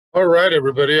All right,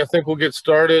 everybody. I think we'll get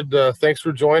started. Thanks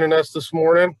for joining us this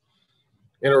morning.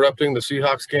 Interrupting the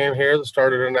Seahawks game here that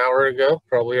started an hour ago.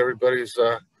 Probably everybody's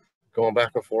going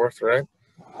back and forth, right?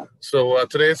 So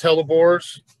today's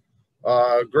Hellebores.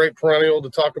 Great perennial to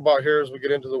talk about here as we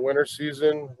get into the winter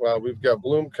season. We've got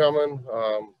bloom coming.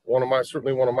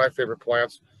 Certainly one of my favorite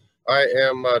plants. I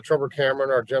am Trevor Cameron,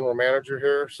 our general manager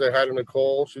here. Say hi to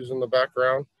Nicole. She's in the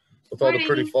background with all the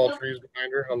pretty fall trees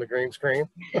behind her on the green screen.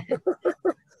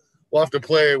 We'll have to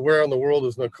play Where in the World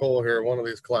is Nicole here, one of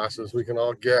these classes. We can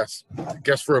all guess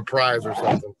for a prize or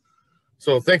something.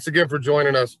 So thanks again for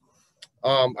joining us.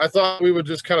 I thought we would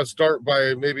just kind of start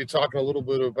by maybe talking a little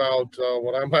bit about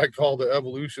what I might call the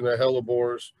evolution of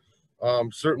hellebores.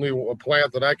 Certainly a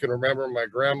plant that I can remember my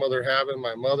grandmother having,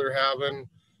 my mother having.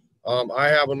 I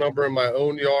have a number in my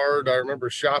own yard. I remember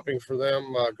shopping for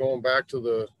them going back to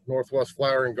the Northwest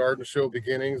Flower and Garden Show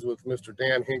beginnings with Mr.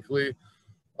 Dan Hinckley.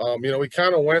 We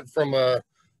kind of went from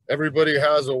everybody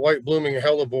has a white blooming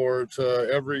hellebore to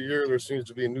every year there seems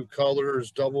to be new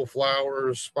colors, double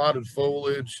flowers, spotted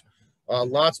foliage,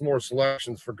 lots more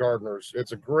selections for gardeners.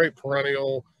 It's a great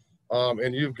perennial,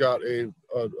 and you've got a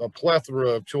plethora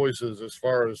of choices as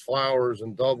far as flowers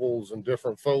and doubles and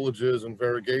different foliages and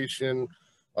variegation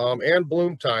and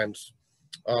bloom times.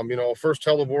 First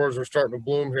hellebores are starting to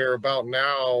bloom here about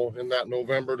now in that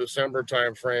November, December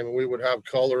time frame, and we would have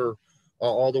color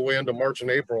all the way into March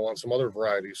and April on some other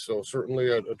varieties. So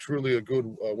certainly a truly a good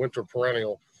winter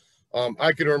perennial.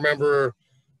 I can remember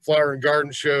Flower and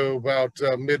Garden Show about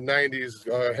mid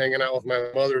 90s, hanging out with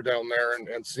my mother down there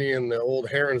and seeing the old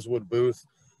Heronswood booth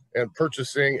and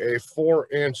purchasing a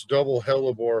 4-inch double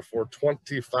hellebore for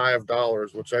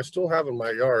 $25, which I still have in my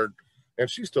yard.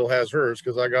 And she still has hers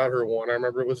because I got her one. I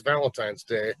remember it was Valentine's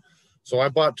Day. So I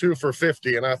bought two for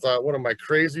 $50, and I thought, what am I,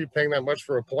 crazy paying that much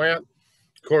for a plant?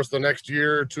 Of course, the next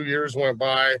year, 2 years went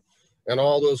by, and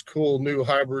all those cool new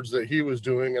hybrids that he was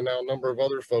doing, and now a number of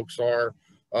other folks are,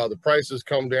 the prices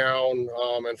come down,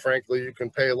 and frankly, you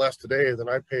can pay less today than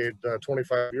I paid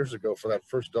 25 years ago for that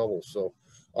first double. So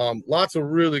lots of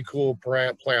really cool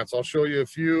plants. I'll show you a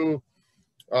few.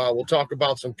 We'll talk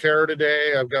about some care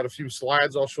today. I've got a few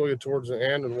slides I'll show you towards the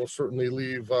end, and we'll certainly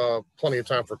leave plenty of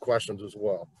time for questions as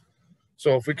well.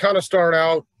 So if we kind of start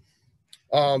out,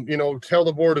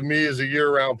 hellebore to me is a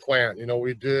year-round plant.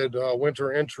 We did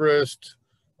winter interest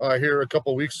here a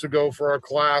couple weeks ago for our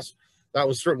class. That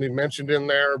was certainly mentioned in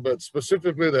there, but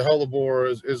specifically the hellebore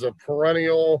is a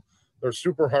perennial. They're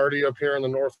super hardy up here in the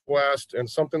Northwest and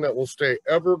something that will stay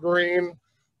evergreen,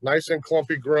 nice and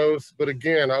clumpy growth. But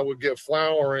again, I would get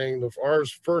flowering.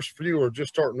 Ours first few are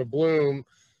just starting to bloom,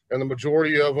 and the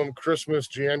majority of them Christmas,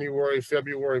 January,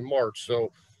 February, March.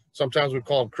 So sometimes we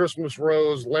call them Christmas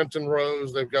rose, Lenten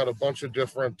rose. They've got a bunch of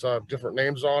different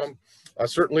names on them.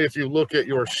 Certainly, if you look at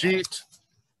your sheet,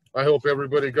 I hope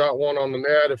everybody got one on the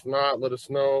net. If not, let us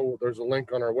know. There's a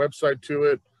link on our website to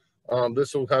it.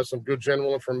 This will have some good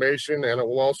general information, and it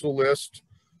will also list,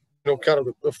 kind of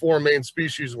the four main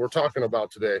species we're talking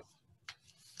about today.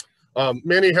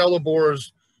 Many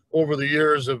hellebores over the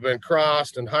years have been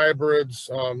crossed and hybrids.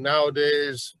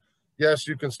 Nowadays, yes,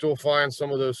 you can still find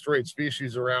some of those straight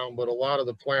species around, but a lot of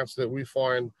the plants that we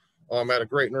find at a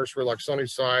great nursery like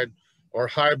Sunnyside are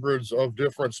hybrids of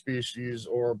different species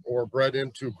or bred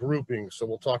into groupings. So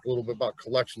we'll talk a little bit about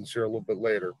collections here a little bit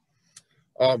later.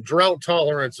 Drought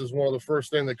tolerance is one of the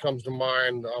first things that comes to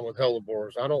mind with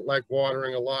hellebores. I don't like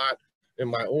watering a lot in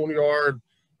my own yard.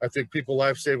 I think people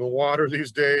life-saving water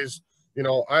these days.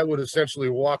 I would essentially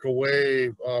walk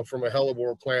away from a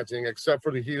hellebore planting, except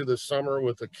for the heat of the summer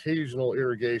with occasional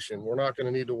irrigation. We're not going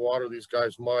to need to water these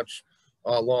guys much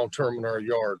long-term in our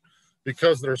yard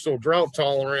because they're so drought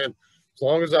tolerant. As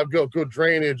long as I've got good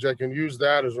drainage, I can use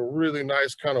that as a really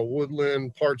nice kind of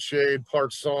woodland, part shade,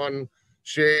 part sun,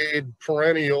 shade,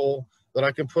 perennial that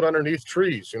I can put underneath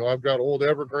trees. I've got old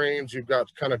evergreens. You've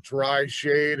got kind of dry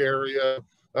shade area.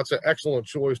 That's an excellent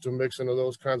choice to mix into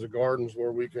those kinds of gardens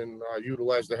where we can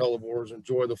utilize the hellebores,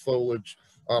 enjoy the foliage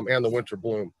and the winter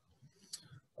bloom.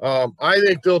 I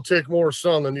think they'll take more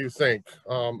sun than you think.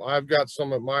 I've got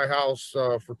some at my house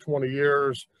for 20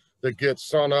 years that get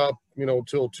sun up,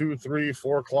 till 2, 3,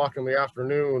 4 o'clock in the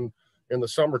afternoon in the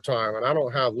summertime. And I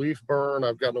don't have leaf burn.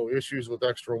 I've got no issues with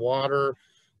extra water.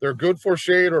 They're good for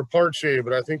shade or part shade,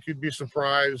 but I think you'd be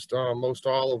surprised. Most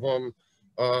all of them,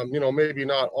 maybe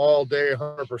not all day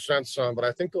 100% sun, but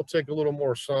I think they'll take a little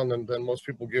more sun than most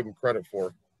people give them credit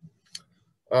for.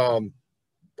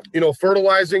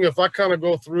 Fertilizing, if I kind of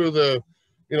go through the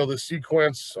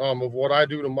sequence of what I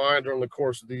do to mine during the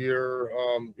course of the year,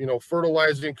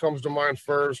 fertilizing comes to mind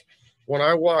first. when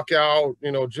I walk out,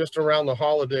 just around the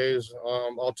holidays,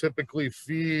 I'll typically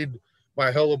feed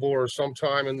my hellebores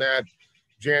sometime in that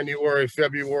January,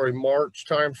 February, March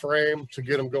time frame to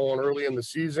get them going early in the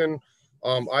season.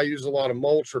 I use a lot of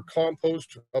mulch or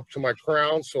compost up to my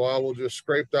crown, so I will just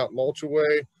scrape that mulch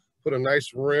away, put a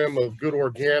nice rim of good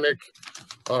organic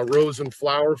rose and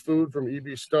flower food from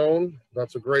EB Stone.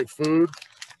 That's a great food.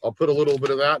 I'll put a little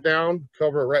bit of that down,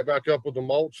 cover it right back up with the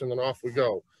mulch, and then off we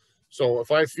go. So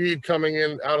if I feed coming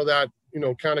in out of that,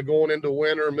 kind of going into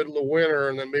winter, middle of winter,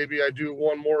 and then maybe I do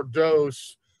one more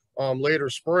dose later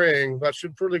spring, that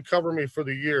should pretty cover me for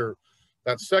the year.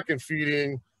 That second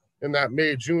feeding in that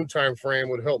May, June time frame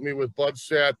would help me with bud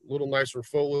set, a little nicer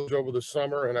foliage over the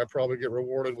summer, and I probably get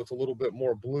rewarded with a little bit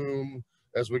more bloom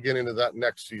as we get into that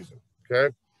next season.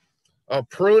 Okay.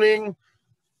 Pruning,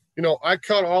 I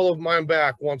cut all of mine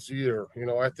back once a year.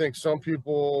 I think some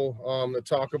people that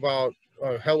talk about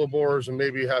hellebores and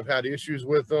maybe have had issues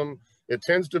with them, it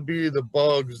tends to be the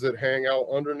bugs that hang out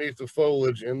underneath the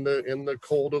foliage in the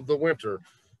cold of the winter.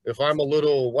 If I'm a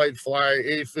little white fly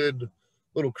aphid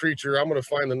little creature, I'm going to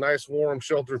find the nice warm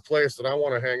sheltered place that I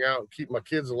want to hang out and keep my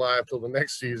kids alive till the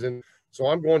next season. So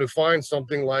I'm going to find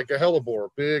something like a hellebore,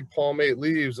 big palmate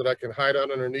leaves that I can hide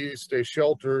out underneath, stay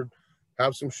sheltered,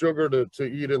 have some sugar to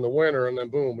eat in the winter, and then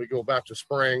boom, we go back to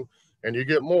spring and you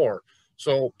get more.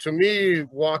 So to me,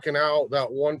 walking out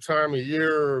that one time a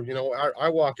year, I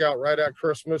walk out right at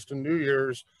Christmas to New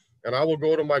Year's, and I will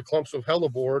go to my clumps of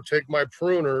hellebore, take my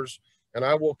pruners, and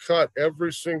I will cut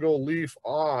every single leaf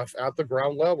off at the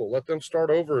ground level. Let them start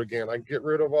over again. I get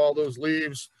rid of all those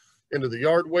leaves into the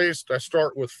yard waste. I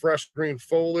start with fresh green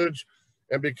foliage.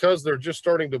 And because they're just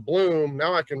starting to bloom,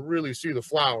 now I can really see the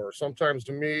flowers. Sometimes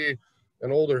to me,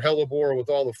 an older hellebore with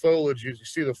all the foliage, you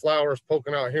see the flowers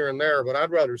poking out here and there, but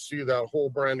I'd rather see that whole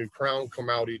brand new crown come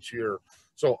out each year.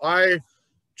 So I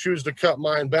choose to cut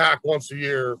mine back once a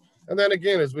year. And then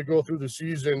again, as we go through the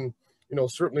season,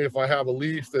 certainly if I have a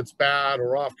leaf that's bad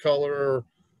or off color,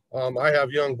 I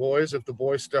have young boys. If the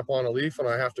boys step on a leaf and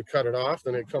I have to cut it off,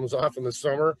 then it comes off in the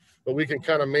summer. But we can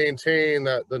kind of maintain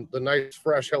that the nice,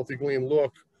 fresh, healthy, clean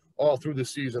look all through the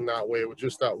season that way with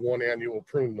just that one annual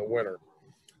prune in the winter.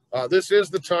 This is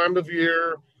the time of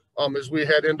year as we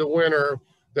head into winter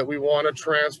that we want to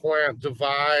transplant,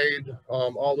 divide,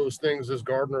 all those things as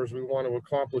gardeners we want to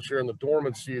accomplish here in the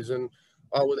dormant season.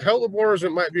 With hellebores,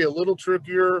 it might be a little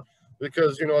trickier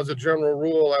because, as a general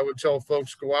rule, I would tell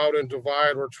folks go out and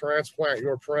divide or transplant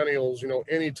your perennials,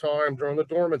 anytime during the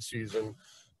dormant season.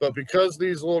 But because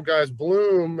these little guys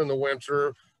bloom in the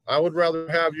winter, I would rather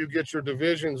have you get your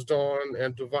divisions done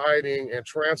and dividing and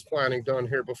transplanting done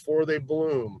here before they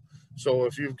bloom. So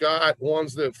if you've got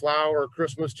ones that flower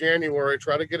Christmas, January,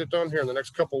 try to get it done here in the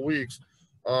next couple of weeks.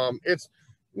 It's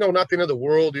not the end of the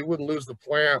world. You wouldn't lose the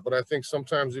plant, but I think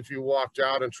sometimes if you walked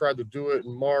out and tried to do it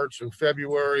in March and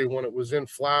February when it was in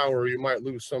flower, you might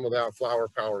lose some of that flower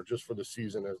power just for the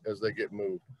season as they get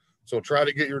moved. So try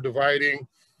to get your dividing,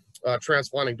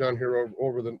 transplanting done here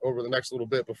over the next little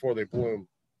bit before they bloom.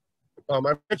 I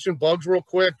mentioned bugs real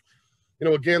quick.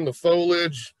 Again, the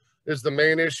foliage is the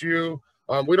main issue.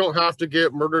 We don't have to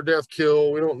get murder, death,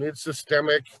 kill. We don't need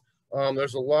systemic.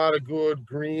 There's a lot of good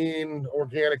green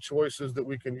organic choices that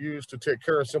we can use to take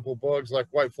care of simple bugs like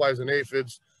whiteflies and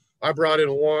aphids. I brought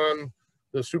in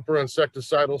the super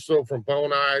insecticidal soap from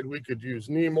Bonide. We could use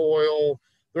neem oil.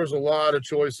 There's a lot of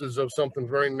choices of something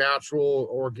very natural,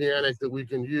 organic that we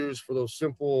can use for those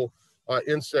simple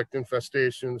insect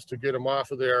infestations to get them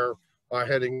off of there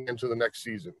heading into the next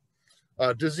season.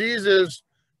 Diseases,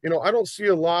 I don't see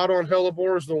a lot on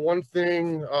hellebores. The one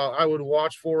thing I would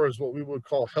watch for is what we would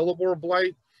call hellebore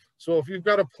blight. So if you've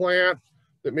got a plant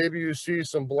that maybe you see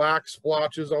some black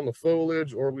splotches on the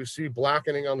foliage or we see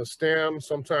blackening on the stem,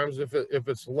 sometimes if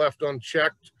it's left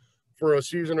unchecked for a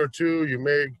season or two, you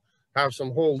may have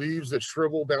some whole leaves that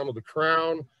shrivel down to the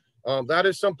crown. That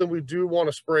is something we do want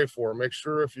to spray for. Make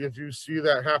sure if you see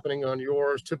that happening on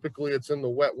yours, typically it's in the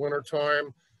wet winter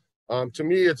time. To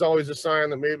me, it's always a sign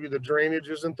that maybe the drainage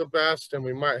isn't the best and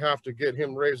we might have to get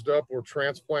him raised up or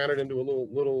transplanted into a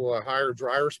little higher,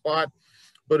 drier spot.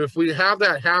 But if we have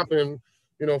that happen,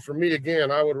 for me, again,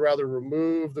 I would rather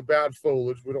remove the bad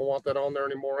foliage. We don't want that on there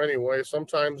anymore anyway.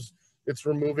 Sometimes it's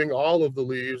removing all of the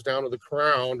leaves down to the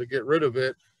crown to get rid of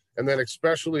it. And then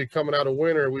especially coming out of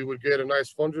winter, we would get a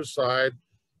nice fungicide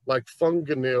like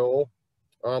Funganil.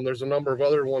 There's a number of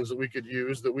other ones that we could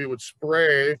use that we would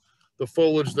spray the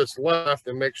foliage that's left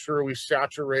and make sure we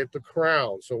saturate the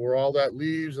crown. So where all that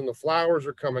leaves and the flowers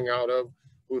are coming out of,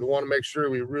 we would want to make sure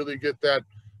we really get that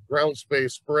ground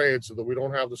space sprayed so that we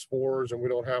don't have the spores and we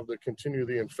don't have to continue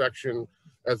the infection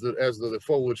as the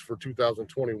foliage for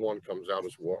 2021 comes out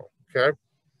as well. Okay.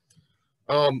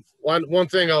 One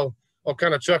thing I'll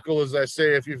kind of chuckle as I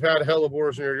say, if you've had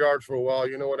hellebores in your yard for a while,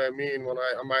 you know what I mean when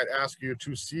I might ask you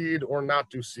to seed or not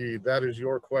to seed. That is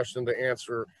your question to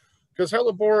answer, because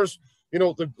hellebores, you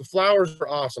know, the flowers are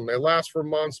awesome. They last for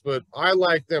months, but I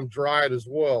like them dried as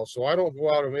well. So I don't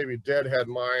go out and maybe deadhead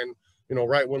mine, you know,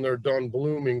 right when they're done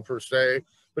blooming per se,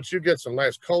 but you get some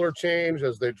nice color change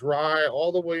as they dry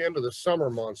all the way into the summer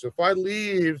months. If I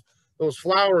leave those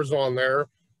flowers on there,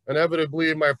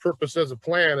 inevitably my purpose as a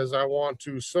plant is I want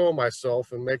to sow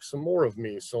myself and make some more of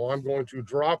me. So I'm going to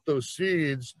drop those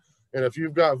seeds. And if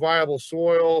you've got viable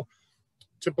soil,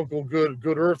 typical good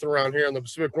earth around here in the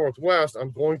Pacific Northwest,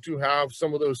 I'm going to have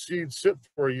some of those seeds sit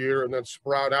for a year and then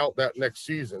sprout out that next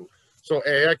season. So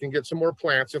I can get some more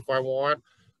plants if I want.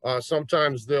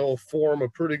 Sometimes they'll form a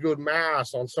pretty good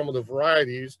mass on some of the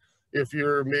varieties. If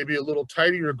you're maybe a little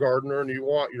tidier gardener and you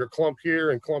want your clump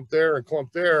here and clump there and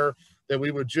clump there, then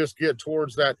we would just get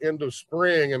towards that end of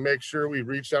spring and make sure we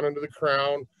reach out into the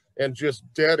crown and just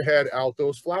deadhead out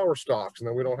those flower stalks. And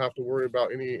then we don't have to worry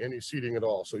about any seeding at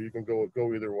all. So you can go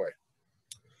either way.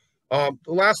 The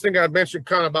last thing I mentioned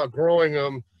kind of about growing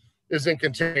them is in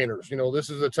containers. You know, this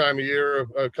is the time of year,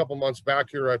 a couple months back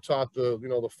here, I taught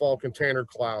the fall container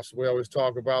class. We always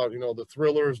talk about, you know, the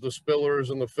thrillers, the spillers,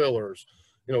 and the fillers,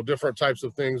 you know, different types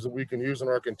of things that we can use in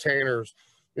our containers.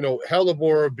 You know,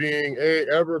 hellebore being A,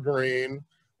 evergreen,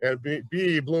 and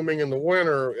B, blooming in the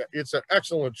winter, it's an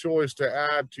excellent choice to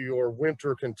add to your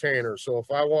winter container. So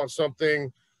if I want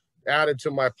something added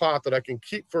to my pot that I can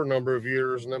keep for a number of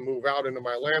years and then move out into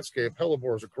my landscape,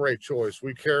 hellebore is a great choice.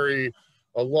 We carry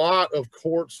a lot of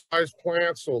quart-sized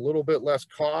plants, so a little bit less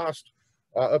cost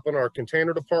up in our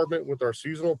container department with our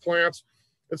seasonal plants.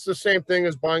 It's the same thing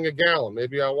as buying a gallon.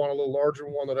 Maybe I want a little larger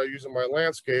one that I use in my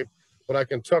landscape, but I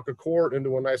can tuck a quart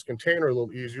into a nice container a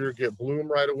little easier, get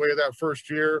bloom right away that first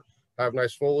year, have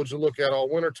nice foliage to look at all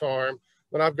winter time.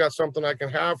 Then I've got something I can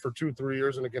have for 2-3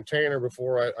 years in a container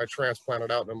before I transplant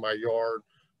it out in my yard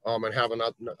and have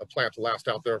a plant to last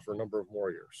out there for a number of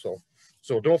more years.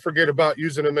 So don't forget about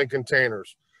using them in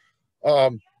containers.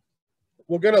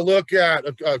 We're going to look at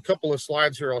a couple of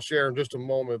slides here I'll share in just a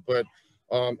moment, but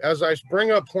as I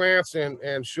bring up plants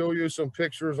and show you some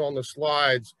pictures on the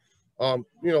slides, you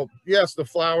know, yes, the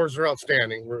flowers are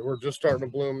outstanding. We're just starting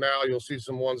to bloom now. You'll see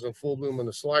some ones in full bloom in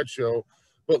the slideshow,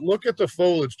 but look at the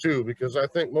foliage too, because I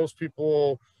think most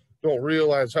people don't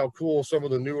realize how cool some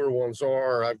of the newer ones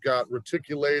are. I've got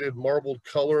reticulated marbled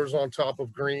colors on top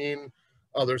of green.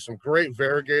 There's some great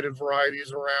variegated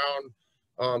varieties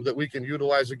around that we can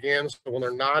utilize again. So when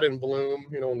they're not in bloom,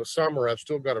 you know, in the summer, I've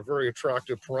still got a very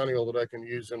attractive perennial that I can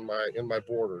use in my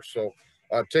border. So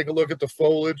take a look at the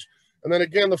foliage. And then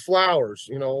again, the flowers,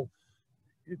 you know,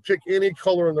 you pick any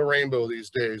color in the rainbow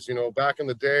these days. You know, back in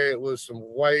the day, it was some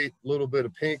white, little bit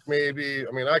of pink maybe.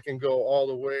 I mean, I can go all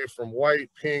the way from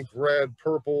white, pink, red,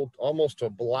 purple, almost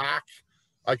to black.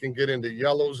 I can get into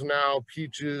yellows now,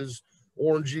 peaches,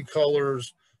 orangey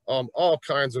colors, all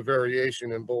kinds of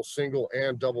variation in both single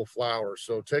and double flowers.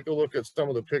 So take a look at some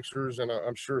of the pictures and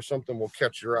I'm sure something will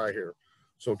catch your eye here.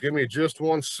 So give me just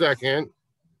 1 second.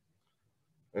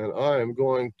 And I am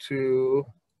going to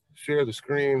share the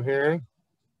screen here.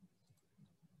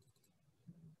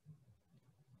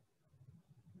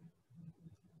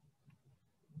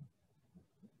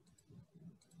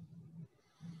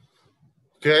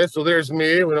 Okay, so there's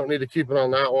me. We don't need to keep it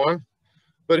on that one.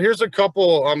 But here's a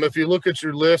couple, if you look at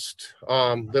your list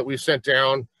that we sent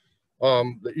down,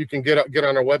 that you can get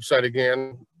on our website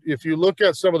again. If you look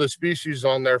at some of the species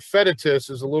on there, Fetitus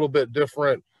is a little bit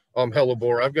different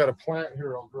hellebore. I've got a plant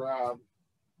here I'll grab.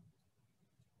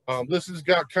 This has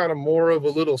got kind of more of a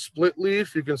little split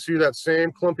leaf. You can see that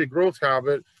same clumpy growth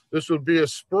habit. This would be a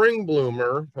spring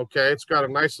bloomer, okay? It's got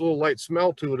a nice little light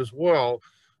smell to it as well.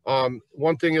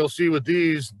 One thing you'll see with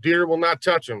these, deer will not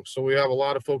touch them. So we have a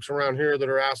lot of folks around here that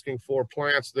are asking for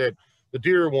plants that the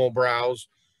deer won't browse.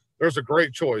 There's a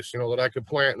great choice, you know, that I could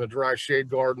plant in a dry shade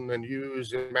garden and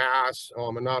use in mass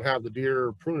and not have the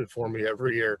deer prune it for me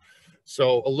every year.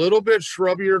 So a little bit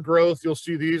shrubbier growth. You'll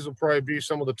see these will probably be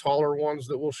some of the taller ones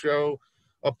that we'll show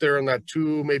up there in that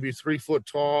 2, maybe 3 foot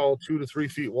tall, 2 to 3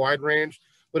 feet wide range.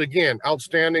 But again,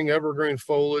 outstanding evergreen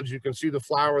foliage. You can see the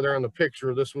flower there in the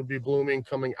picture. This would be blooming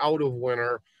coming out of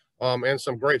winter, and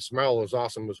some great smell is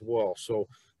awesome as well. So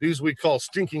these we call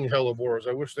stinking hellebores.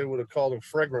 I wish they would have called them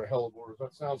fragrant hellebores.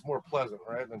 That sounds more pleasant,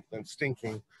 right, than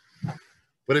stinking.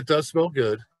 But it does smell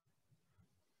good.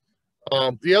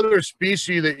 The other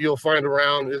species that you'll find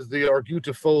around is the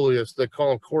Argutifolius. They call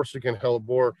them Corsican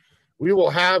hellebore. We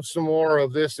will have some more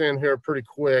of this in here pretty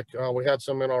quick. We had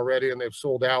some in already and they've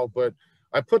sold out, but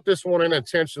I put this one in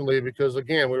intentionally because,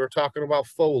 again, we were talking about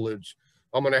foliage.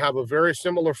 I'm going to have a very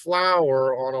similar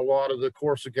flower on a lot of the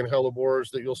Corsican hellebores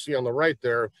that you'll see on the right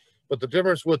there. But the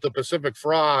difference with the Pacific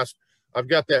Frost, I've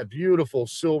got that beautiful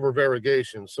silver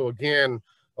variegation. So again,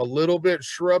 a little bit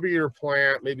shrubbier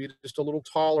plant, maybe just a little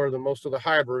taller than most of the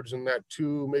hybrids in that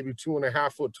maybe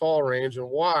 2.5 foot tall range and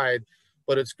wide,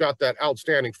 but it's got that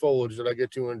outstanding foliage that I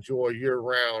get to enjoy year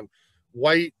round.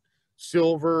 White,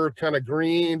 silver, kind of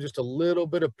green, just a little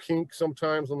bit of pink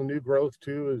sometimes on the new growth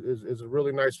too is a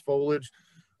really nice foliage.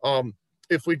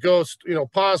 If we go,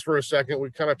 pause for a second, we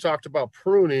kind of talked about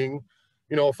pruning.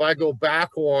 If I go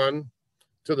back one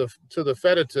to the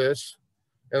Fetitus,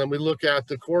 and then we look at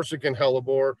the Corsican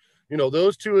hellebore,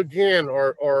 those two again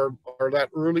are that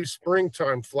early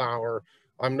springtime flower.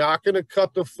 I'm not going to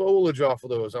cut the foliage off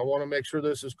of those. I want to make sure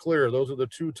this is clear. Those are the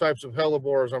two types of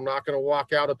hellebores. I'm not going to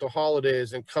walk out at the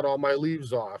holidays and cut all my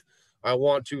leaves off. I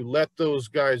want to let those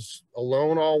guys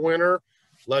alone all winter,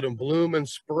 let them bloom in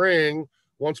spring.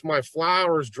 Once my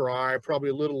flowers dry, probably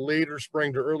a little later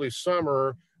spring to early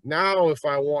summer, now if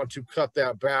I want to cut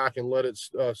that back and let it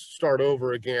start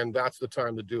over again, that's the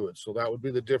time to do it. So that would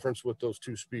be the difference with those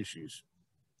two species.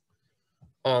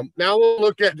 Now we'll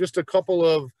look at just a couple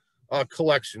of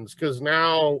collections, because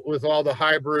now with all the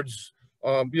hybrids,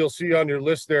 you'll see on your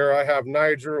list there, I have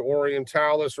Niger,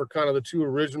 Orientalis are kind of the two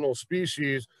original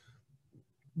species.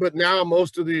 But now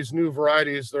most of these new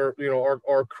varieties are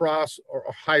cross or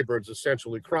hybrids,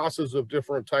 essentially crosses of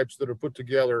different types that are put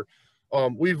together.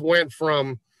 We've went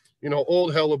from,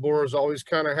 old hellebores always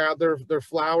kind of had their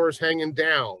flowers hanging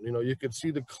down. You could see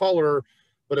the color,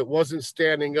 but it wasn't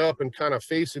standing up and kind of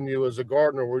facing you as a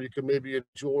gardener where you could maybe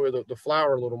enjoy the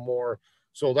flower a little more.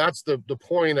 So that's the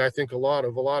point, I think, a lot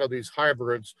of these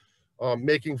hybrids,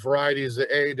 making varieties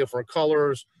that different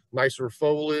colors, nicer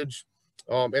foliage,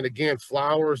 and again,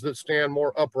 flowers that stand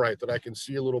more upright that I can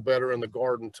see a little better in the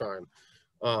garden time.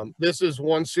 This is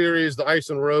one series, the Ice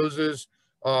and Roses.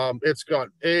 It's got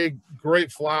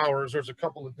great flowers. There's a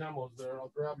couple of demos there.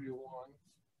 I'll grab you one.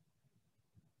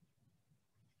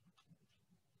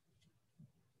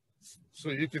 So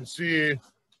you can see,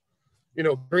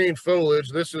 green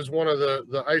foliage. This is one of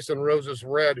the Ice and Roses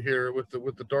red here with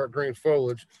the dark green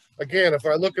foliage. Again, if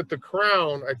I look at the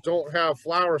crown, I don't have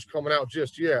flowers coming out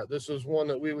just yet. This is one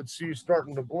that we would see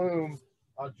starting to bloom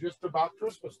just about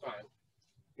Christmas time.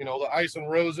 The Ice and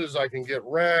Roses, I can get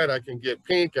red, I can get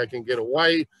pink, I can get a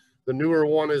white. The newer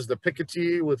one is the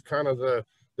Picotee with kind of the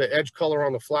edge color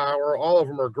on the flower. All of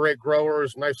them are great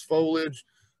growers, nice foliage.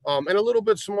 And a little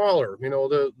bit smaller.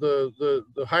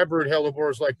 The hybrid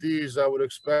hellebores like these, I would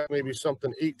expect maybe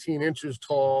something 18 inches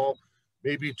tall,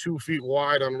 maybe 2 feet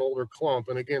wide on an older clump.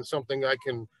 And again, something I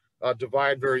can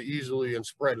divide very easily and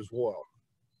spread as well.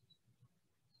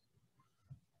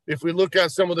 If we look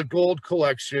at some of the gold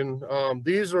collection,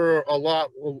 these are a lot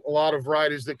of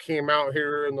varieties that came out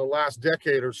here in the last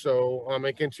decade or so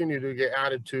and continue to get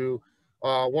added to.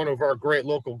 One of our great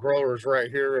local growers right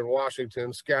here in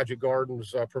Washington, Skagit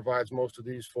Gardens, provides most of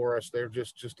these for us. They're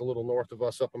just a little north of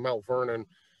us up in Mount Vernon.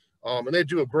 And they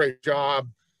do a great job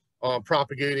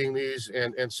propagating these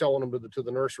and selling them to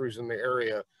the nurseries in the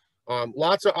area.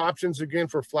 Lots of options, again,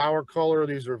 for flower color.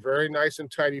 These are very nice and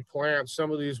tidy plants.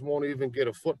 Some of these won't even get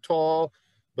a foot tall.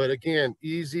 But again,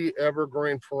 easy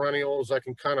evergreen perennials. I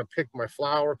can kind of pick my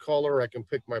flower color. I can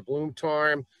pick my bloom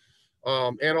time.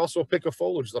 And also pick a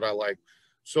foliage that I like.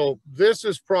 So this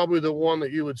is probably the one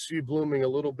that you would see blooming a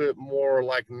little bit more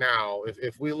like now.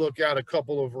 If we look at a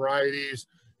couple of varieties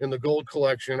in the gold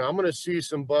collection, I'm going to see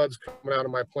some buds coming out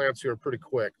of my plants here pretty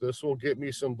quick. This will get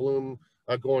me some bloom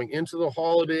going into the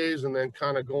holidays and then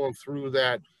kind of going through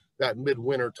that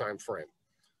midwinter time frame.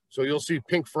 So you'll see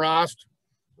Pink Frost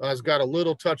has got a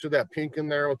little touch of that pink in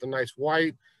there with a nice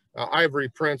white. Ivory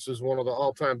Prince is one of the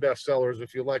all-time best sellers.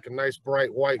 If you like a nice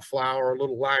bright white flower, a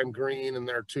little lime green in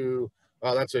there too,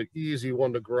 that's an easy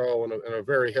one to grow and a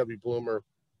very heavy bloomer.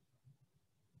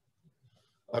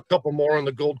 A couple more in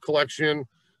the gold collection,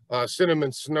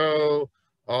 Cinnamon Snow,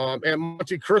 and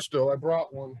Monte Cristo. I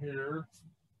brought one here.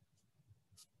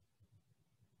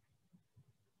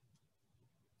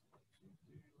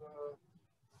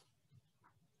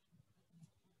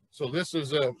 So this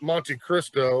is a Monte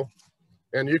Cristo.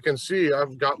 And you can see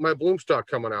I've got my bloom stock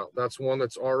coming out. That's one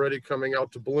that's already coming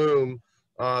out to bloom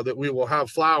that we will have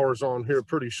flowers on here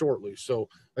pretty shortly. So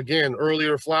again,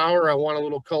 earlier flower, I want a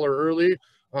little color early,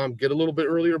 get a little bit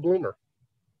earlier bloomer.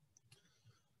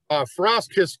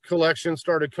 Frost Kiss collection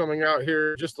started coming out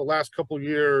here just the last couple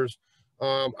years.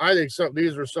 I think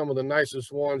these are some of the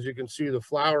nicest ones. You can see the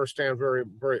flowers stand very,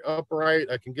 very upright.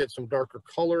 I can get some darker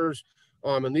colors,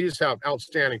 and these have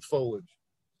outstanding foliage.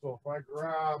 So if I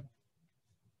grab,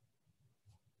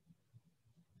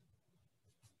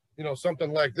 you know,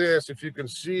 something like this, if you can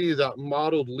see that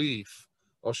mottled leaf,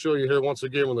 I'll show you here once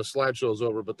again when the slideshow is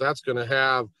over, but that's going to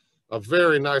have a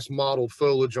very nice mottled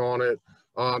foliage on it.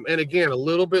 And again, a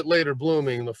little bit later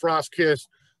blooming. The frost kiss,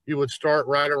 you would start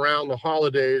right around the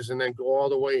holidays and then go all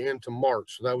the way into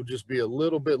March. So that would just be a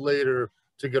little bit later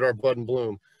to get our bud and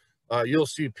bloom. You'll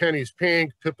see Penny's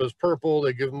pink, Pippa's purple.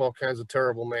 They give them all kinds of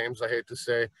terrible names, I hate to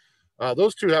say.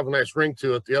 Those two have a nice ring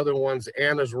to it. The other one's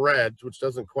Anna's red, which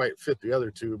doesn't quite fit the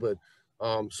other two, but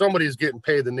somebody's getting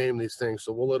paid to name these things,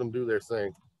 so we'll let them do their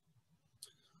thing.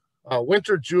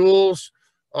 Winter Jewels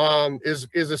is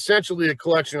essentially a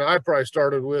collection I probably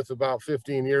started with about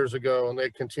 15 years ago, and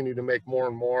they continue to make more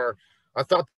and more. I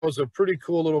thought that was a pretty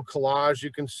cool little collage.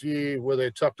 You can see where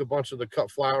they tucked a bunch of the cut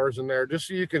flowers in there, just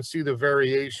so you can see the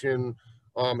variation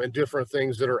and different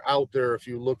things that are out there if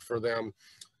you look for them.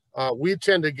 We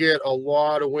tend to get a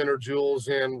lot of winter jewels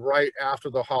in right after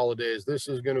the holidays. This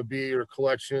is going to be your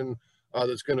collection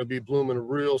that's going to be blooming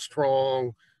real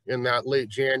strong in that late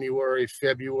January,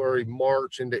 February,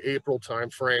 March into April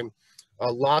timeframe.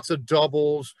 Lots of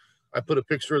doubles. I put a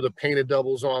picture of the painted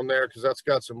doubles on there because that's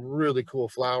got some really cool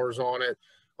flowers on it.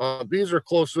 These are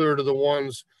closer to the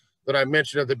ones that I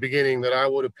mentioned at the beginning that I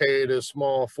would have paid a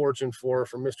small fortune for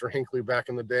from Mr. Hinckley back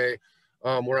in the day.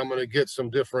 Where I'm going to get some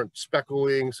different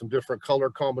speckling, some different color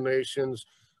combinations.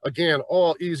 Again,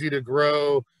 all easy to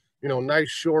grow, you know, nice,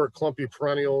 short, clumpy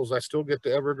perennials. I still get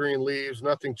the evergreen leaves.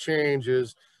 Nothing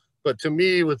changes. But to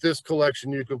me, with this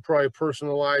collection, you can probably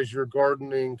personalize your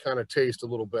gardening kind of taste a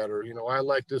little better. You know, I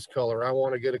like this color. I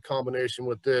want to get a combination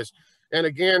with this. And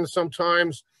again,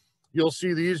 sometimes you'll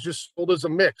see these just sold as a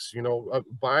mix. You know,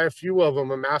 buy a few of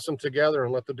them, amass them together,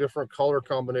 and let the different color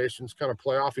combinations kind of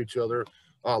play off each other.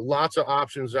 Lots of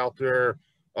options out there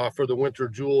for the Winter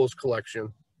Jewels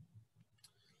collection.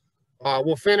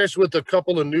 We'll finish with a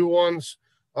couple of new ones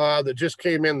that just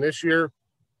came in this year.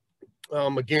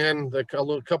 Again, a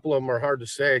couple of them are hard to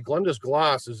say. Glenda's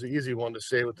Gloss is the easy one to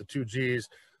say with the 2 G's.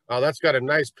 That's got a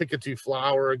nice pickety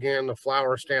flower. Again, the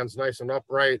flower stands nice and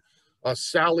upright.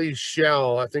 Sally's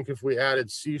Shell. I think if we added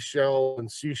seashell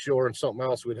and seashore and something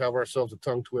else, we'd have ourselves a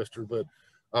tongue twister. But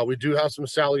we do have some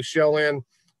Sally's Shell in.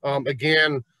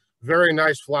 Again, very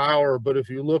nice flower, but if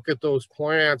you look at those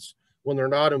plants when they're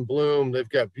not in bloom, they've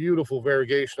got beautiful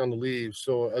variegation on the leaves.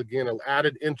 So again, an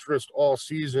added interest all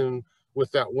season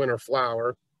with that winter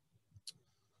flower.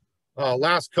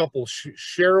 Last couple,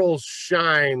 Cheryl's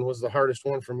Shine was the hardest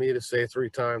one for me to say 3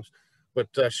 times,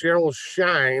 but Cheryl's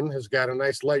Shine has got a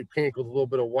nice light pink with a little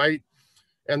bit of white.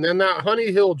 And then that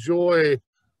Honey Hill Joy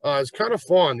is kind of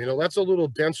fun. You know, that's a little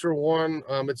denser one.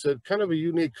 It's a kind of a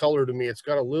unique color to me. It's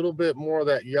got a little bit more of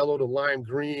that yellow to lime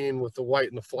green with the white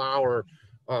and the flower,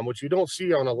 which you don't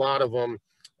see on a lot of them.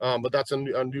 But that's a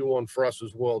new one for us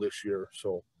as well this year.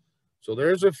 So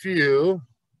there's a few.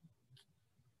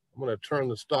 I'm going to turn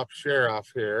the stop share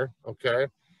off here. Okay.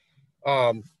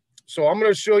 So I'm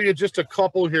going to show you just a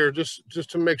couple here, just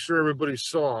to make sure everybody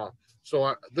saw.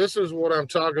 So this is what I'm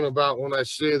talking about when I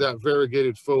say that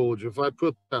variegated foliage. If I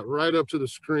put that right up to the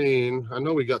screen, I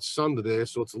know we got sun today,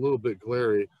 so it's a little bit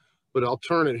glary, but I'll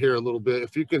turn it here a little bit.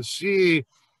 If you can see,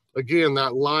 again,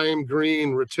 that lime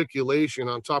green reticulation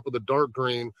on top of the dark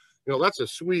green, you know, that's a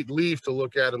sweet leaf to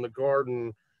look at in the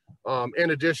garden, in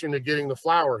addition to getting the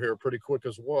flower here pretty quick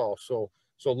as well. So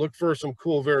look for some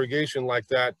cool variegation like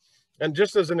that. And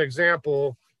just as an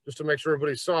example, just to make sure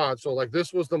everybody saw it. So like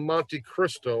this was the Monte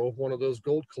Cristo, one of those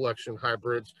gold collection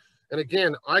hybrids. And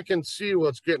again, I can see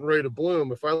what's getting ready to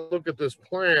bloom. If I look at this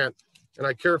plant and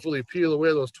I carefully peel away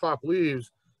those top leaves,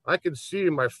 I can see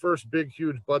my first big,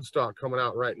 huge budstalk coming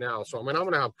out right now. So I mean, I'm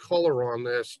going to have color on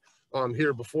this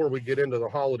here before we get into the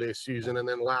holiday season and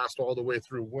then last all the way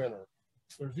through winter.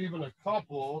 There's even a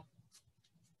couple,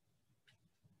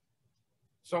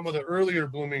 some of the earlier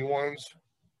blooming ones.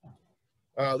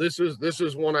 This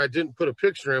is one I didn't put a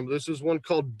picture in, but this is one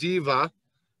called Diva.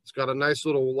 It's got a nice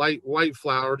little light white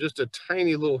flower, just a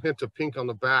tiny little hint of pink on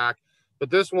the back. But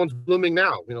this one's blooming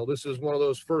now. You know, this is one of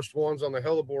those first ones on the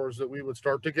Hellebores that we would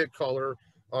start to get color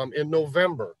in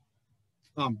November.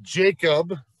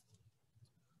 Jacob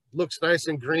looks nice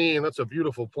and green. That's a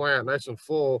beautiful plant, nice and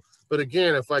full. But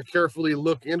again, if I carefully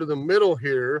look into the middle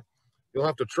here, you'll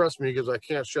have to trust me because I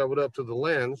can't shove it up to the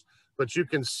lens. But you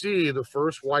can see the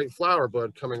first white flower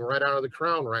bud coming right out of the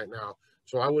crown right now.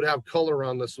 So I would have color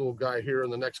on this little guy here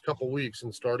in the next couple weeks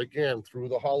and start again through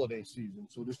the holiday season.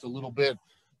 So just a little bit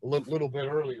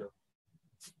earlier.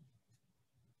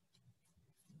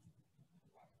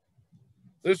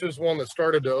 This is one that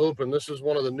started to open. This is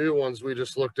one of the new ones we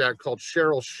just looked at called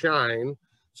Cheryl Shine.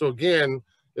 So again,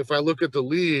 if I look at the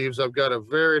leaves, I've got a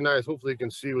very nice, hopefully you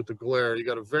can see with the glare, you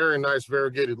got a very nice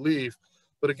variegated leaf.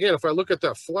 But again, if I look at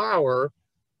that flower,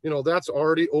 you know, that's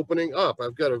already opening up.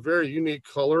 I've got a very unique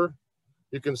color.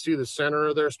 You can see the center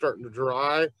of there starting to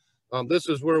dry. This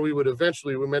is where we would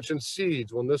eventually, we mentioned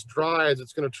seeds. When this dries,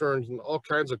 it's going to turn in all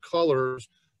kinds of colors,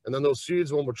 and then those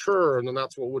seeds will mature, and then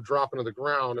that's what would drop into the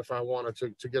ground if I wanted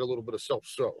to get a little bit of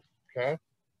self-sow, okay?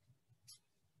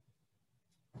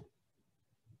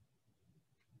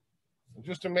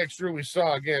 Just to make sure we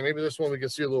saw, again, maybe this one we can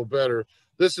see a little better.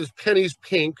 This is Penny's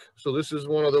Pink. So this is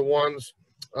one of the ones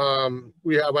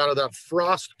we have out of that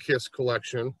Frost Kiss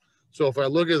collection. So if I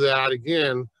look at that,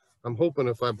 again, I'm hoping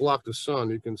if I block the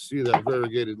sun, you can see that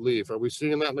variegated leaf. Are we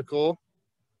seeing that, Nicole?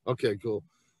 Okay, cool.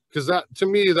 Because that, to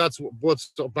me, that's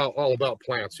what's all about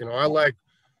plants. You know,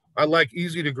 I like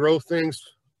easy to grow things,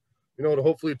 you know, to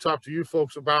hopefully talk to you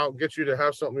folks about, get you to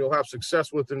have something you'll have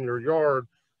success with in your yard.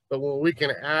 But when we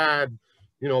can add,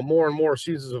 you know, more and more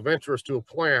seasons of interest to a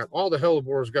plant, all the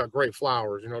hellebores got great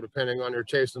flowers, you know, depending on your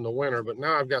taste in the winter. But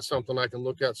now I've got something I can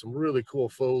look at, some really cool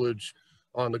foliage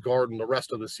on the garden the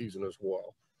rest of the season as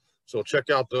well. So check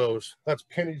out those. That's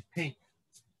Penny's Pink.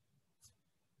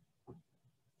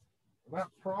 That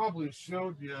probably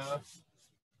showed you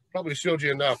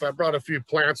enough. I brought a few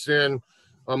plants in.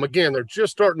 Again, they're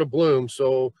just starting to bloom.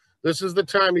 So this is the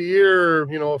time of year,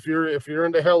 you know, if you're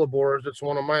into hellebores, it's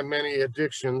one of my many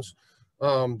addictions,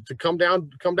 to come down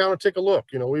and take a look.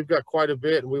 You know, we've got quite a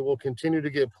bit, and we will continue to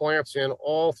get plants in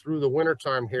all through the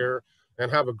wintertime here and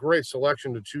have a great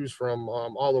selection to choose from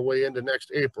all the way into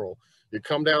next April. You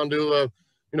come down to a,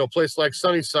 you know, place like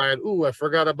Sunnyside. Ooh, I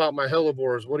forgot about my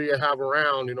hellebores. What do you have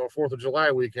around? You know, 4th of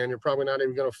July weekend, you're probably not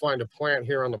even going to find a plant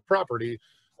here on the property,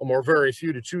 or very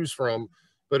few to choose from.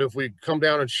 But if we come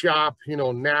down and shop, you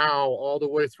know, now all the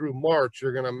way through March,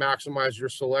 you're going to maximize your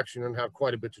selection and have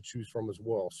quite a bit to choose from as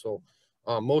well. So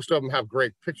most of them have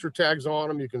great picture tags on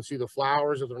them. You can see the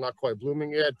flowers if they're not quite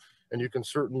blooming yet. And you can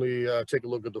certainly take a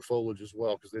look at the foliage as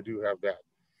well, because they do have that.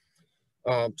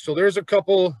 So there's a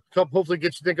couple hopefully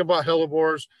get you thinking about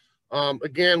hellebores.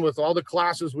 Again, with all the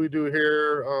classes we do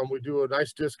here, we do a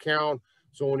nice discount.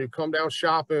 So when you come down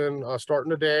shopping, starting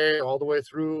today all the way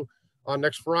through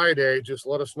next Friday, just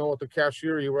let us know at the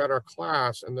cashier you were at our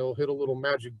class, and they'll hit a little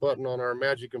magic button on our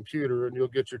magic computer, and you'll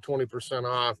get your 20%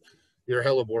 off your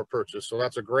hellebore purchase. So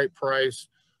that's a great price.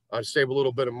 Save a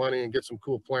little bit of money and get some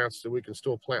cool plants that we can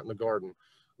still plant in the garden.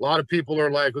 A lot of people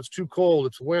are like, it's too cold,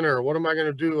 it's winter, what am I going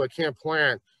to do? I can't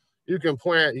plant. You can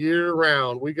plant year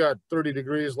round. We got 30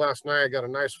 degrees last night, got a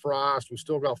nice frost, we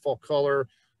still got fall color.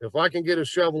 If I can get a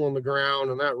shovel in the ground,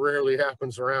 and that rarely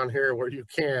happens around here where you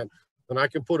can't, then I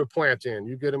can put a plant in.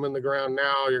 You get them in the ground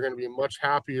now, you're going to be much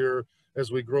happier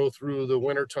as we grow through the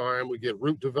winter time. We get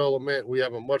root development, we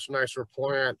have a much nicer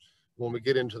plant when we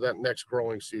get into that next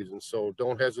growing season. So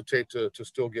don't hesitate to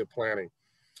still get planting.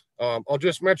 I'll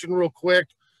just mention real quick,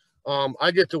 I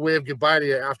get to wave goodbye to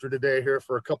you after today here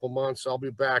for a couple months. I'll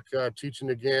be back teaching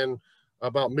again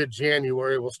about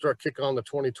mid-January. We'll start kicking on the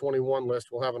 2021 list.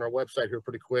 We'll have on our website here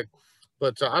pretty quick.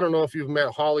 But I don't know if you've met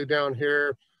Holly down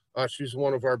here. She's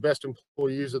one of our best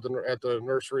employees at the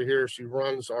nursery here. She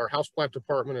runs our houseplant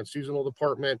department and seasonal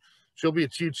department. She'll be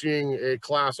teaching a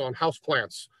class on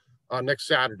houseplants next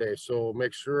Saturday. So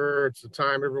make sure it's the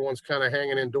time everyone's kind of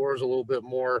hanging indoors a little bit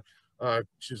more.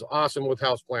 She's awesome with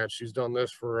houseplants. She's done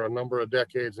this for a number of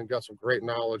decades and got some great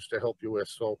knowledge to help you with.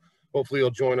 So hopefully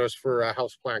you'll join us for a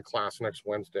houseplant class next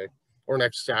Wednesday, or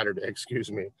next Saturday,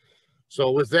 excuse me.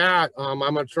 So with that, I'm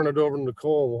going to turn it over to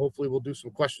Nicole. Hopefully we'll do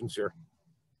some questions here.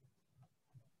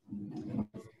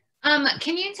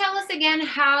 Can you tell us again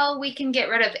how we can get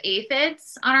rid of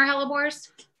aphids on our hellebores?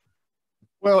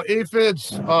 Well,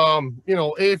 aphids, you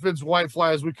know, aphids,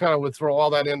 whiteflies, we kind of would throw all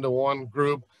that into one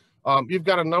group. You've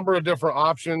got a number of different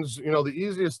options. You know, the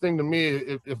easiest thing to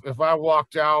me, if I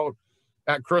walked out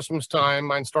at Christmas time,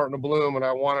 mine's starting to bloom, and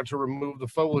I wanted to remove the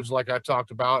foliage like I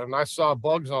talked about, and I saw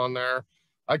bugs on there,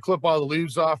 I clip all the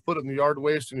leaves off, put it in the yard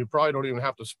waste, and you probably don't even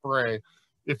have to spray.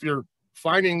 If you're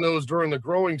finding those during the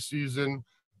growing season,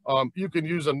 you can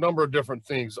use a number of different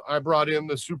things. I brought in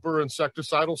the super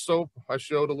insecticidal soap I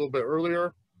showed a little bit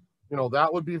earlier. You know,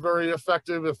 that would be very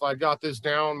effective. If I got this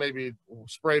down, maybe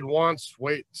sprayed once,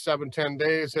 wait 7-10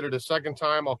 days, hit it a second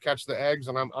time, I'll catch the eggs,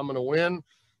 and I'm going to win.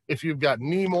 If you've got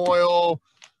neem oil,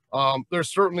 there's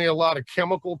certainly a lot of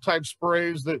chemical type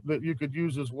sprays that you could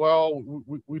use as well.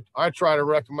 I try to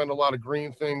recommend a lot of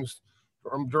green things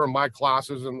during my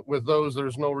classes, and with those,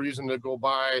 there's no reason to go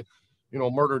buy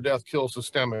murder, death, kill,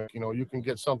 systemic. You can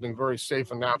get something very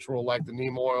safe and natural like the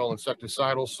neem oil,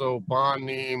 insecticidal soap, Bond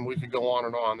neem. We could go on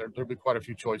and on. There'd be quite a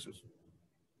few choices.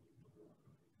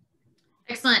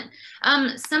 Excellent.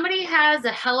 Somebody has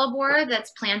a hellebore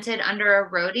that's planted under a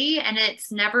rhodie and it's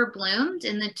never bloomed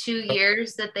in the 2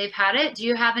 years that they've had it. Do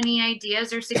you have any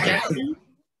ideas or suggestions?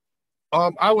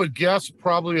 I would guess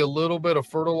probably a little bit of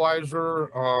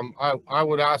fertilizer. I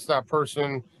would ask that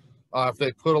person if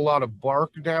they put a lot of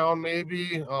bark down,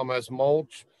 maybe as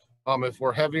mulch. If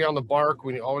we're heavy on the bark,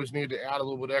 we always need to add a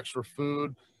little bit extra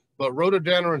food. But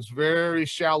rhododendron's very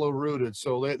shallow rooted,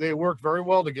 so they work very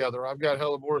well together. I've got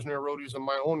hellebores near rhodies in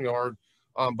my own yard,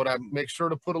 but I make sure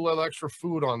to put a little extra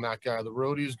food on that guy. The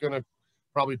rhodie is going to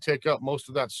probably take up most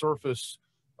of that surface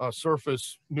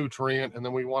nutrient, and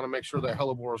then we want to make sure that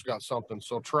hellebore's got something.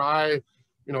 So try,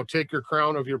 take your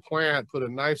crown of your plant, put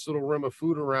a nice little rim of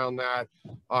food around that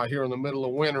here in the middle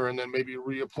of winter, and then maybe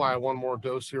reapply one more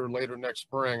dose here later next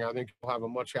spring. I think you'll have a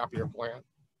much happier plant.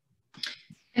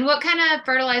 And what kind of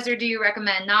fertilizer do you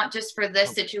recommend, not just for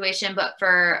this situation, but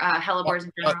for hellebores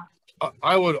in general?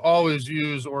 I would always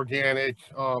use organic,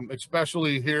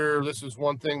 especially here. This is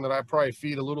one thing that I probably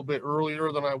feed a little bit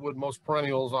earlier than I would most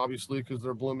perennials, obviously, because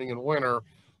they're blooming in winter.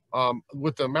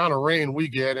 With the amount of rain we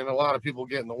get, and a lot of people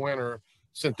get in the winter,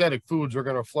 synthetic foods are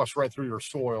going to flush right through your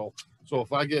soil. So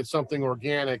if I get something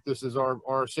organic, this is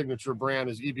our signature brand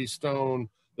is EB Stone.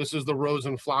 This is the rose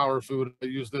and flower food. I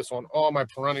use this on all my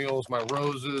perennials, my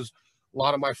roses, a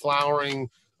lot of my flowering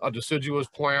deciduous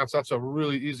plants. That's a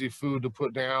really easy food to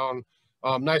put down.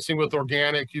 Nice thing with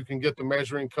organic, you can get the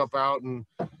measuring cup out and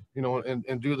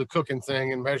and do the cooking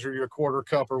thing and measure your quarter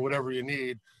cup or whatever you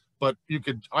need. But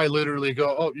I literally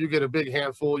go, oh, you get a big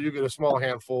handful, you get a small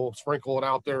handful, sprinkle it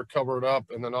out there, cover it up,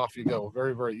 and then off you go.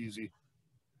 Very, very easy.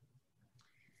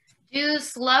 Do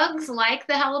slugs like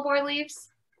the hellebore leaves?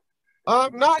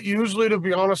 Not usually, to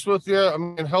be honest with you. I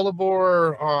mean,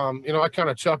 hellebore, I kind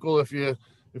of chuckle if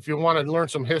you want to learn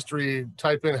some history,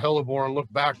 type in hellebore and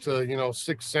look back to,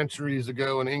 6 centuries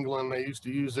ago in England. They used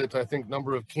to use it. I think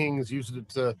number of kings used it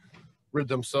to rid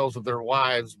themselves of their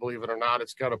wives, believe it or not.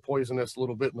 It's got a poisonous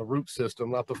little bit in the root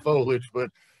system, not the foliage, but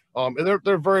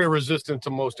they're very resistant to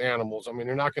most animals. I mean,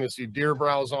 you're not going to see deer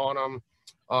browse on them.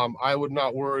 I would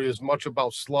not worry as much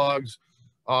about slugs.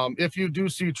 If you do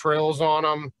see trails on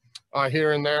them,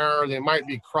 here and there, they might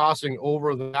be crossing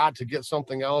over that to get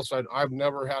something else. I've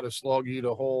never had a slug eat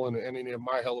a hole in any of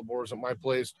my hellebores at my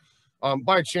place.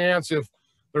 By chance, if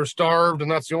they're starved and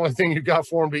that's the only thing you got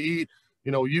for them to eat,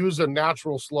 use a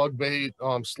natural slug bait.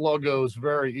 Sluggo is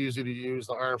very easy to use.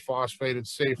 The iron phosphate,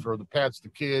 it's safe for the pets, the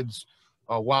kids,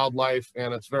 wildlife,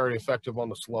 and it's very effective on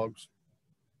the slugs.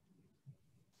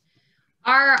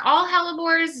 Are all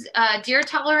hellebores deer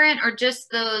tolerant, or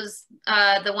just those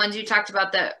the ones you talked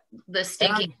about, the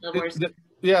stinking hellebores?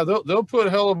 Yeah, they'll put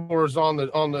hellebores on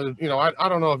the I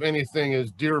don't know if anything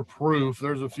is deer proof.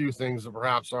 There's a few things that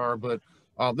perhaps are, but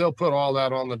they'll put all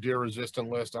that on the deer resistant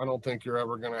list. I don't think you're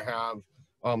ever going to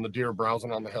have the deer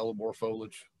browsing on the hellebore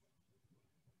foliage.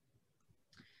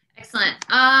 Excellent.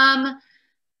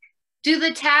 Do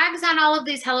the tags on all of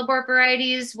these hellebore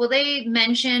varieties, will they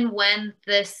mention when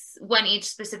each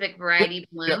specific variety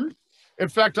bloomed? Yeah. In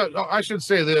fact, I should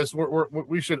say this,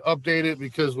 we should update it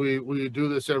because we do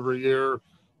this every year.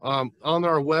 On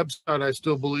our website, I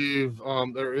still believe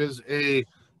there is a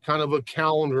kind of a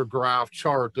calendar graph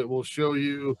chart that will show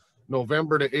you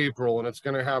November to April, and it's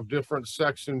going to have different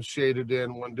sections shaded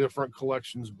in when different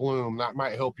collections bloom. That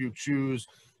might help you choose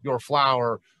your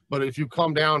flower. But if you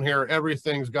come down here,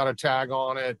 everything's got a tag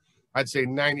on it. I'd say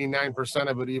 99%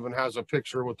 of it even has a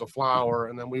picture with the flower.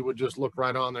 And then we would just look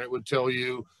right on there. It would tell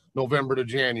you November to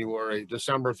January,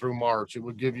 December through March. It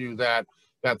would give you that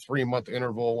 3-month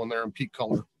interval when they're in peak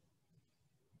color.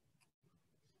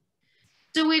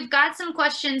 So we've got some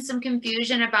questions, some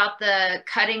confusion about the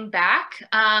cutting back.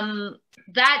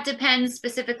 That depends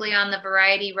specifically on the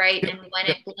variety, right? And when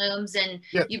it blooms, and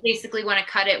you basically want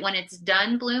to cut it when it's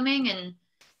done blooming. And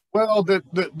well,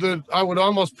 I would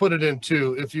almost put it in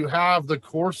two. If you have the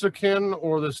Corsican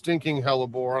or the stinking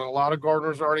hellebore, and a lot of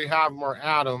gardeners already have them or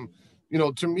add them,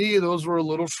 to me, those were a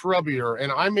little shrubbier,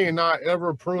 and I may not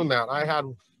ever prune that. I had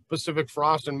Pacific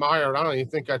Frost in my yard. I don't even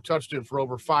think I touched it for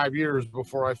over 5 years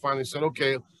before I finally said,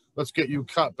 okay, let's get you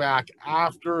cut back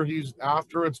after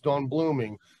it's done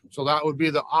blooming. So that would be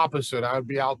the opposite. I would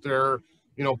be out there,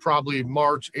 probably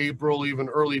March, April, even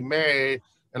early May,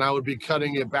 and I would be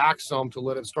cutting it back some to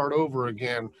let it start over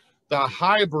again. The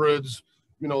hybrids,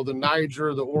 the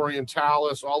Niger, the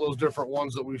Orientalis, all those different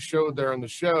ones that we showed there in the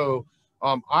show,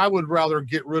 I would rather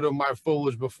get rid of my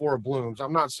foliage before it blooms.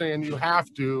 I'm not saying you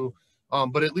have to.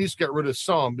 but at least get rid of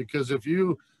some, because if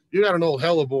you got an old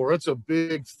hellebore, it's a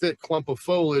big, thick clump of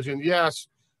foliage. And yes,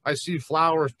 I see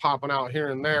flowers popping out here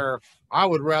and there. I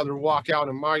would rather walk out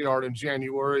in my yard in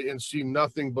January and see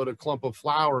nothing but a clump of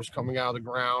flowers coming out of the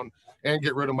ground and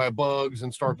get rid of my bugs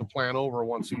and start to plant over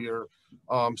once a year.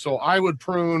 So I would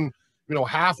prune,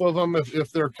 half of them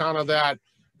if they're kind of that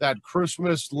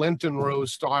Christmas Lenten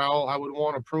rose style. I would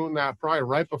want to prune that probably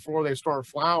right before they start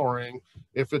flowering.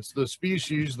 If it's the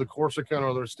species, the Corsican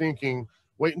or they're stinking,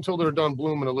 wait until they're done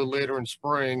blooming a little later in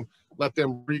spring, let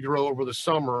them regrow over the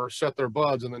summer, set their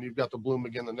buds, and then you've got the bloom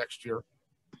again the next year.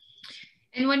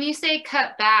 And when you say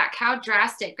cut back, how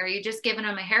drastic? Are you just giving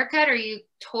them a haircut, or are you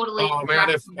totally? Oh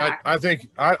man, I think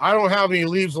I don't have any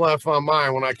leaves left on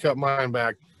mine when I cut mine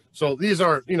back. So these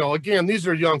aren't, again, these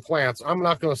are young plants. I'm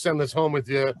not going to send this home with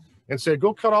you and say,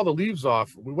 go cut all the leaves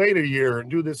off. We wait a year and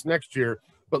do this next year.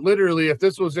 But literally, if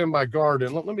this was in my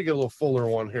garden, let me get a little fuller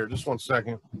one here. Just one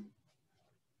second.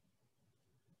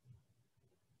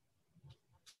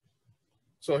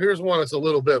 So here's one that's a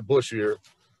little bit bushier.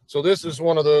 So this is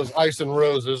one of those ice and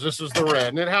roses. This is the red,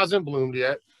 and it hasn't bloomed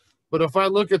yet. But if I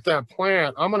look at that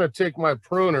plant, I'm going to take my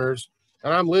pruners,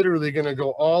 and I'm literally going to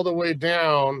go all the way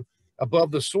down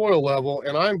above the soil level,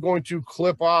 and I'm going to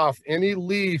clip off any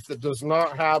leaf that does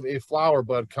not have a flower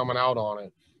bud coming out on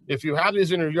it. If you have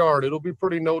these in your yard, it'll be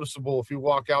pretty noticeable if you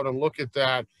walk out and look at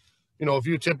that. If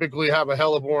you typically have a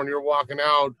hellebore and you're walking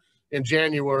out in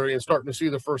January and starting to see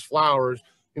the first flowers,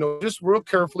 just real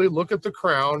carefully look at the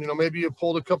crown. Maybe you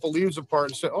pulled a couple leaves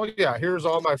apart and said, oh yeah, here's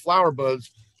all my flower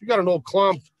buds. You got an old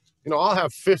clump, I'll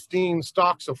have 15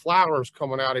 stalks of flowers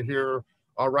coming out of here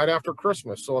right after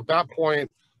Christmas. So at that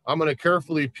point, I'm going to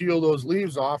carefully peel those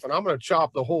leaves off, and I'm going to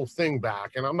chop the whole thing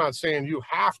back. And I'm not saying you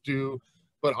have to,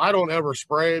 but I don't ever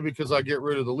spray because I get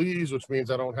rid of the leaves, which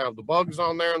means I don't have the bugs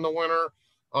on there in the winter.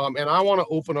 And I want to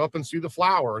open up and see the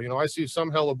flower. I see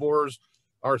some hellebores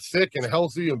are thick and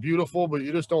healthy and beautiful, but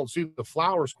you just don't see the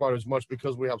flowers quite as much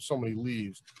because we have so many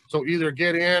leaves. So either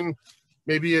get in,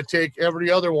 maybe you take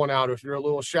every other one out. If you're a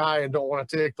little shy and don't want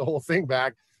to take the whole thing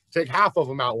back, take half of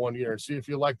them out one year and see if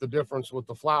you like the difference with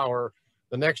the flower.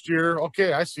 The next year,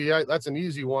 okay, I see, that's an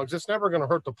easy one, because it's never going to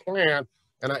hurt the plant.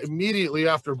 And immediately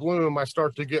after bloom, I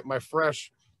start to get my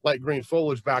fresh light green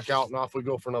foliage back out, and off we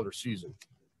go for another season.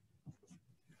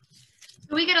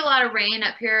 We get a lot of rain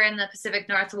up here in the Pacific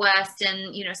Northwest,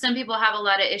 and some people have a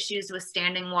lot of issues with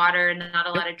standing water and not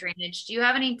a lot of drainage. Do you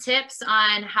have any tips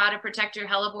on how to protect your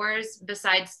hellebores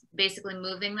besides basically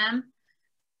moving them?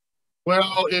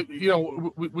 Well,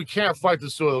 we can't fight the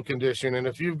soil condition, and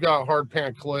if you've got hard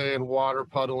pan clay and water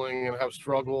puddling and have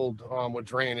struggled with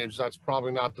drainage, that's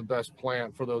probably not the best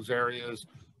plant for those areas.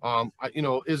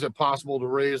 Is it possible to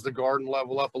raise the garden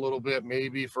level up a little bit?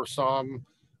 Maybe for some.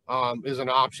 Is an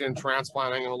option,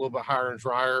 transplanting a little bit higher and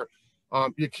drier.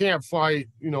 You can't fight,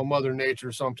 Mother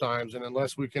Nature sometimes, and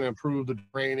unless we can improve the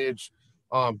drainage,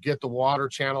 get the water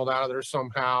channeled out of there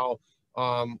somehow,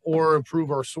 or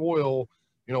improve our soil,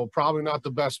 probably not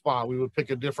the best spot. We would pick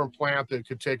a different plant that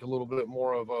could take a little bit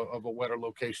more of a wetter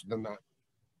location than that.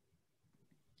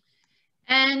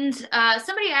 And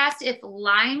somebody asked if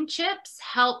lime chips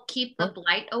help keep the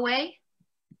blight away.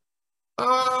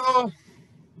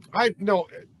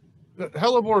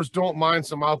 Hellebores don't mind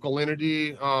some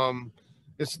alkalinity.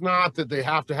 It's not that they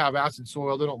have to have acid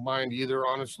soil. They don't mind either,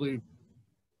 honestly.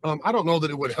 I don't know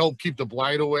that it would help keep the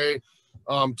blight away.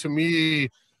 To me,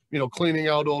 cleaning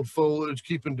out old foliage,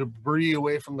 keeping debris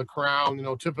away from the crown,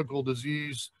 typical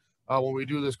disease. When we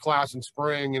do this class in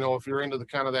spring, if you're into the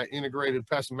kind of that integrated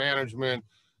pest management,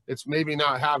 it's maybe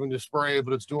not having to spray,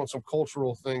 but it's doing some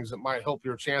cultural things that might help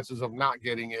your chances of not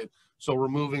getting it. So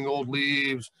removing old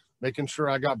leaves, making sure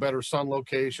I got better sun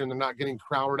location and not getting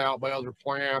crowded out by other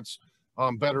plants,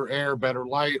 better air, better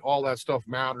light, all that stuff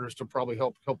matters to probably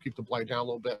help keep the blight down a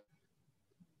little bit.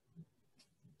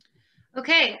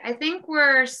 Okay, I think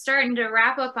we're starting to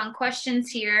wrap up on questions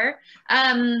here.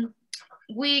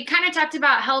 We kind of talked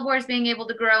about hellebores being able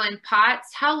to grow in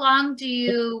pots. How long do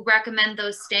you recommend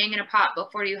those staying in a pot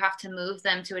before you have to move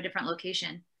them to a different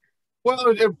location?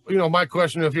 Well, my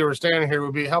question, if you were standing here,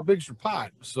 would be, how big's your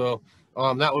pot? So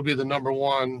that would be the number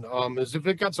one, is if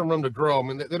it got some room to grow. I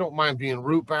mean, they don't mind being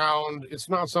root bound. It's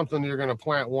not something you're going to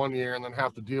plant one year and then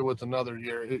have to deal with another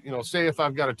year. Say if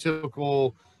I've got a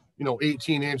typical,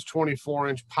 18-inch,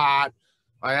 24-inch pot,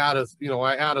 I add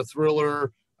a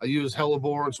thriller, I use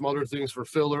hellebore and some other things for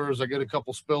fillers. I get a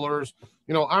couple spillers.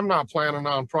 I'm not planning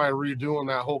on probably redoing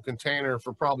that whole container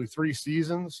for probably 3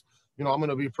 seasons. I'm going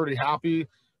to be pretty happy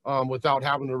without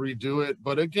having to redo it.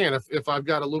 But again, if I've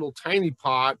got a little tiny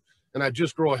pot and I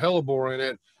just grow a hellebore in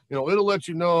it, you know, it'll let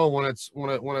you know when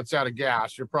it's out of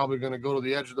gas. You're probably going to go to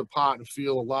the edge of the pot and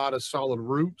feel a lot of solid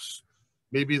roots.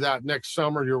 Maybe that next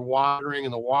summer you're watering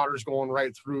and the water's going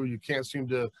right through. You can't seem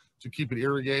to keep it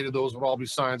irrigated. Those would all be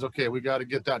signs. Okay, we got to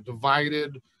get that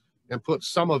divided and put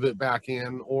some of it back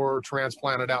in, or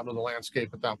transplant it out into the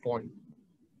landscape at that point.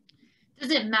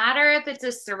 Does it matter if it's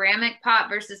a ceramic pot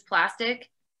versus plastic?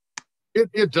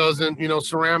 It doesn't. You know,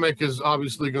 ceramic is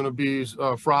obviously going to be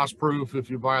frost proof. If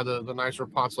you buy the nicer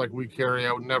pots like we carry,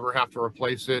 I would never have to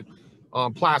replace it.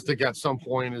 Plastic at some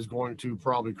point is going to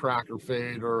probably crack or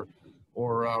fade or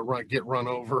get run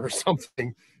over or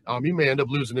something. You may end up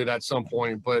losing it at some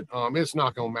point, but it's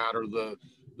not going to matter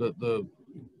the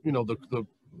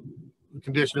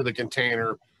condition of the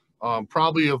container.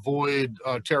 Probably avoid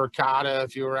terracotta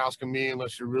if you were asking me,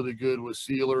 unless you're really good with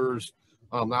sealers.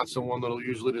 That's the one that'll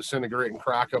usually disintegrate and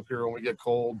crack up here when we get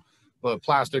cold, but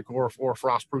plastic or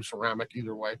frost-proof ceramic,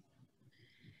 either way.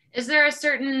 Is there a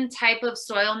certain type of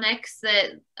soil mix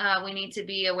that we need to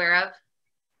be aware of?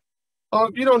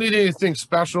 You don't need anything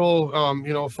special.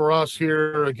 You know, for us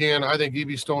here, again, I think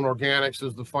EB Stone Organics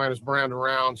is the finest brand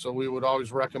around. So we would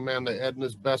always recommend the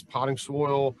Edna's Best potting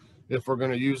soil. If we're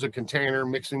going to use a container,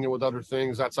 mixing it with other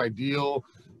things, that's ideal.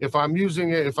 If I'm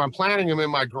planting them in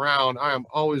my ground, I am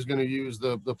always going to use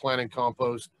the planting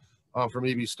compost from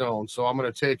EB Stone. So I'm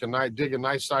going to dig a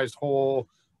nice sized hole.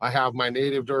 I have my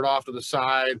native dirt off to the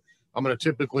side. I'm going to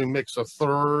typically mix a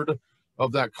third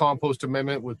of that compost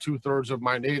amendment with 2/3 of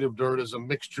my native dirt as a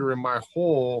mixture in my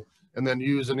hole, and then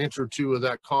use an inch or two of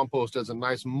that compost as a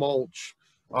nice mulch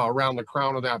around the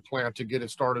crown of that plant to get it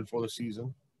started for the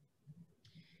season.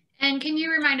 And can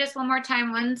you remind us one more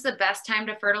time, when's the best time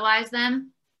to fertilize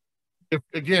them?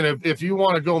 If you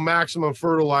want to go maximum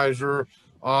fertilizer,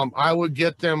 I would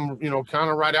get them, you know, kind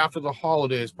of right after the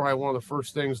holidays. Probably one of the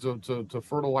first things to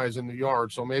fertilize in the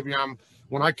yard. So maybe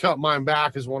when I cut mine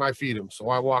back is when I feed them. So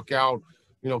I walk out,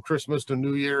 you know, Christmas to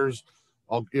New Year's.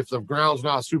 If the ground's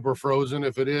not super frozen,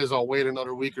 if it is, I'll wait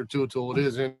another week or two till it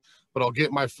isn't. But I'll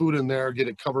get my food in there, get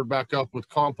it covered back up with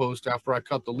compost after I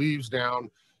cut the leaves down.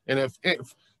 And if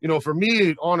you know, for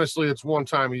me, honestly, it's one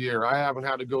time a year. I haven't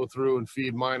had to go through and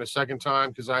feed mine a second time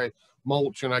because I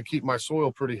mulch and I keep my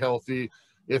soil pretty healthy.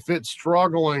 If it's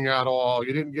struggling at all,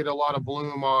 you didn't get a lot of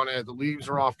bloom on it, the leaves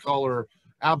are off color,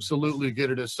 absolutely get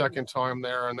it a second time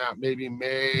there, and that maybe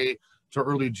May to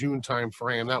early June time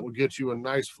frame. That will get you a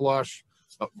nice flush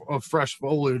of fresh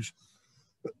foliage,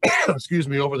 excuse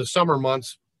me, over the summer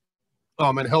months,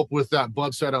 and help with that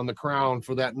bud set on the crown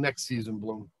for that next season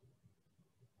bloom.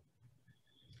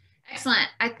 Excellent.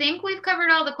 I think we've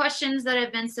covered all the questions that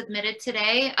have been submitted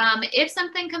today. If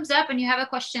something comes up and you have a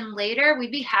question later,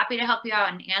 we'd be happy to help you out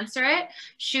and answer it.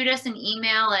 Shoot us an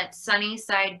email at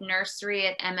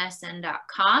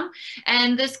sunnyside.nursery@msn.com.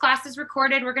 And this class is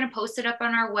recorded. We're going to post it up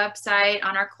on our website,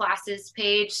 on our classes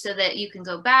page, so that you can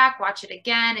go back, watch it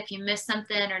again if you missed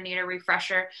something or need a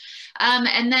refresher.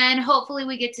 And then hopefully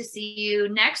we get to see you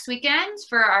next weekend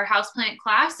for our houseplant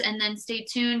class. And then stay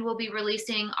tuned. We'll be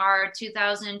releasing our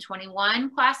 2021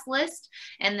 class list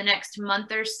in the next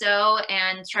month or so,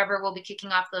 and Trevor will be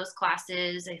kicking off those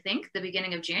classes, I think, the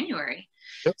beginning of January.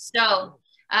 Yep. So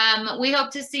we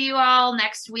hope to see you all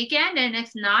next weekend, and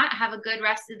if not, have a good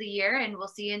rest of the year, and we'll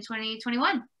see you in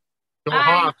 2021. Go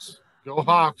Hawks. Go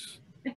Hawks.